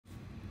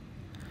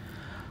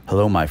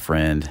Hello, my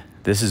friend.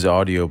 This is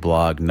audio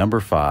blog number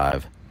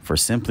 5 for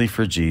Simply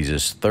for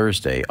Jesus,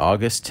 Thursday,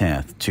 August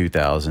 10th,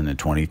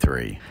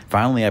 2023.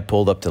 Finally, I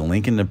pulled up to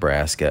Lincoln,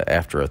 Nebraska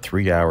after a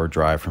 3-hour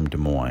drive from Des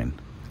Moines.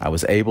 I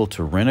was able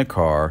to rent a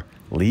car,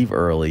 leave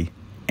early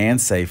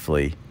and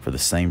safely for the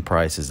same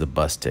price as the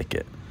bus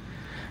ticket.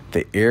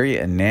 The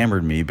area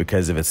enamored me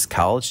because of its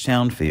college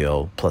town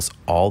feel, plus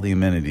all the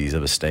amenities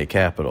of a state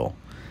capital.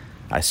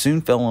 I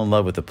soon fell in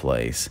love with the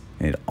place,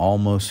 and it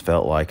almost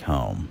felt like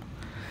home.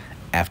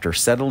 After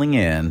settling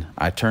in,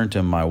 I turned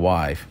to my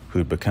wife, who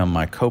had become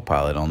my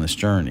co-pilot on this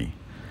journey.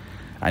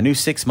 I knew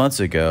 6 months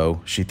ago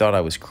she thought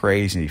I was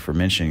crazy for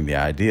mentioning the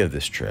idea of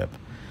this trip,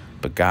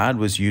 but God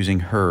was using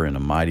her in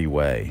a mighty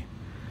way.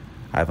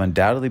 I've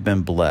undoubtedly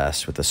been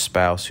blessed with a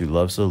spouse who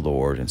loves the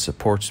Lord and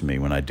supports me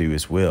when I do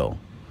His will.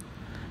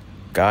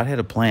 God had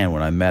a plan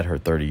when I met her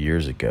 30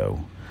 years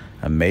ago.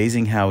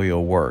 Amazing how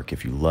He'll work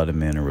if you let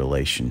Him in a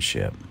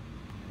relationship.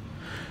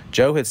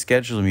 Joe had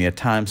scheduled me a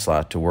time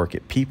slot to work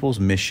at People's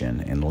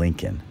Mission in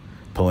Lincoln.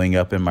 Pulling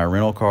up in my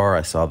rental car,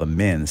 I saw the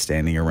men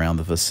standing around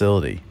the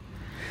facility.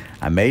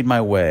 I made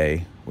my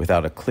way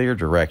without a clear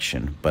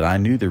direction, but I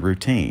knew the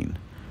routine: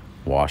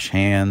 wash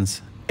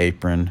hands,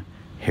 apron,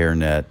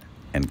 hairnet,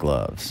 and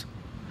gloves.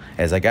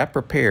 As I got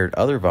prepared,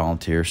 other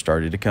volunteers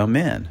started to come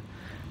in.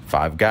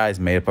 5 guys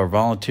made up our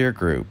volunteer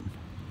group.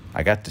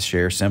 I got to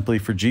share Simply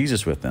for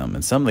Jesus with them,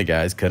 and some of the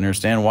guys couldn't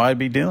understand why I'd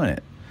be doing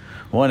it.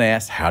 One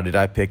asked, how did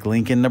I pick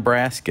Lincoln,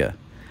 Nebraska?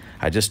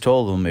 I just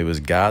told them it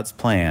was God's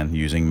plan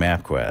using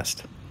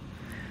MapQuest.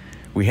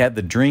 We had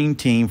the dream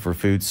team for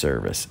food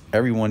service.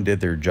 Everyone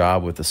did their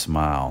job with a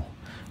smile.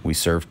 We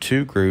served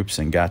 2 groups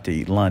and got to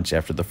eat lunch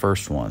after the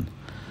first one.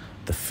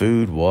 The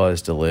food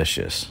was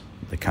delicious.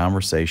 The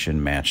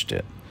conversation matched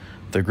it.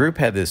 The group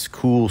had this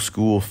cool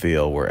school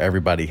feel where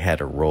everybody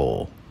had a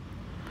role.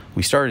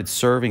 We started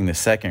serving the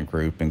second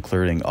group,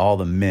 including all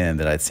the men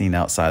that I'd seen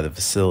outside the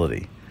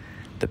facility.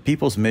 The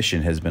People's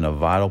Mission has been a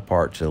vital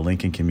part to the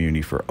Lincoln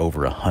community for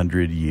over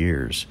 100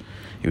 years.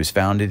 It was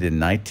founded in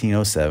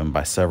 1907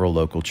 by several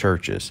local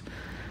churches.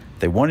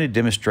 They wanted to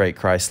demonstrate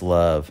Christ's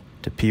love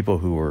to people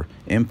who were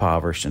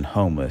impoverished and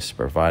homeless,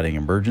 providing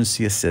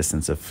emergency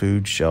assistance of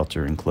food,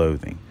 shelter, and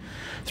clothing.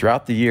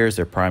 Throughout the years,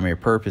 their primary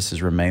purpose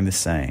has remained the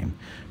same: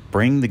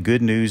 bring the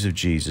good news of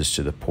Jesus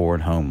to the poor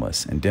and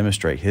homeless and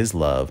demonstrate His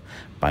love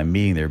by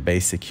meeting their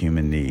basic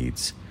human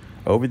needs.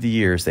 Over the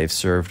years, they've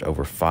served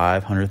over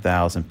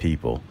 500,000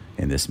 people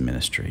in this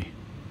ministry.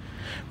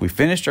 We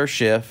finished our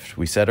shift,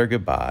 we said our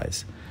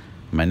goodbyes.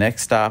 My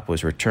next stop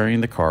was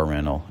returning the car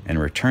rental and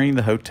returning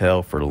the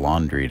hotel for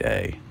laundry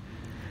day.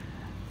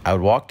 I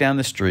would walk down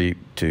the street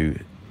to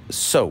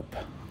Soap,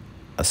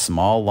 a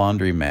small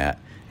laundry mat,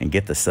 and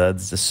get the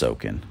suds to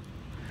soaking.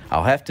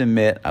 I'll have to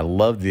admit, I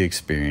loved the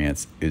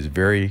experience. It was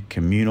very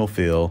communal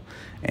feel,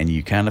 and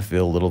you kind of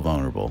feel a little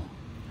vulnerable.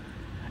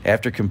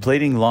 After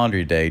completing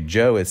laundry day,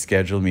 Joe had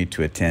scheduled me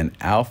to attend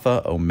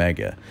Alpha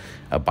Omega,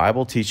 a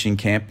Bible teaching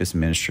campus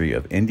ministry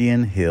of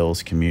Indian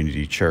Hills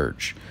Community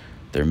Church.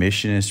 Their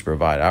mission is to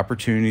provide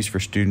opportunities for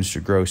students to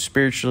grow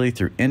spiritually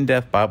through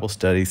in-depth Bible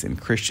studies and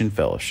Christian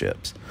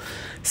fellowships.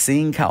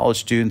 Seeing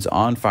college students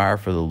on fire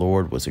for the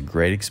Lord was a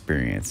great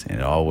experience, and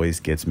it always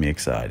gets me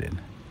excited.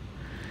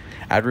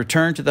 I'd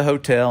return to the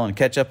hotel and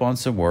catch up on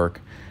some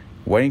work.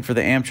 Waiting for the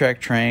Amtrak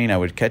train I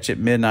would catch at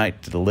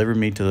midnight to deliver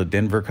me to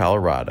Denver,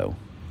 Colorado.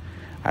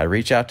 I'd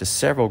reach out to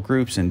several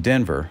groups in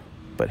Denver,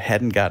 but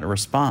hadn't gotten a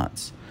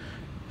response.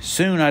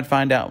 Soon I'd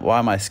find out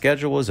why my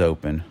schedule was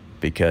open: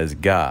 because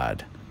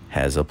God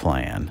has a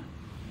plan.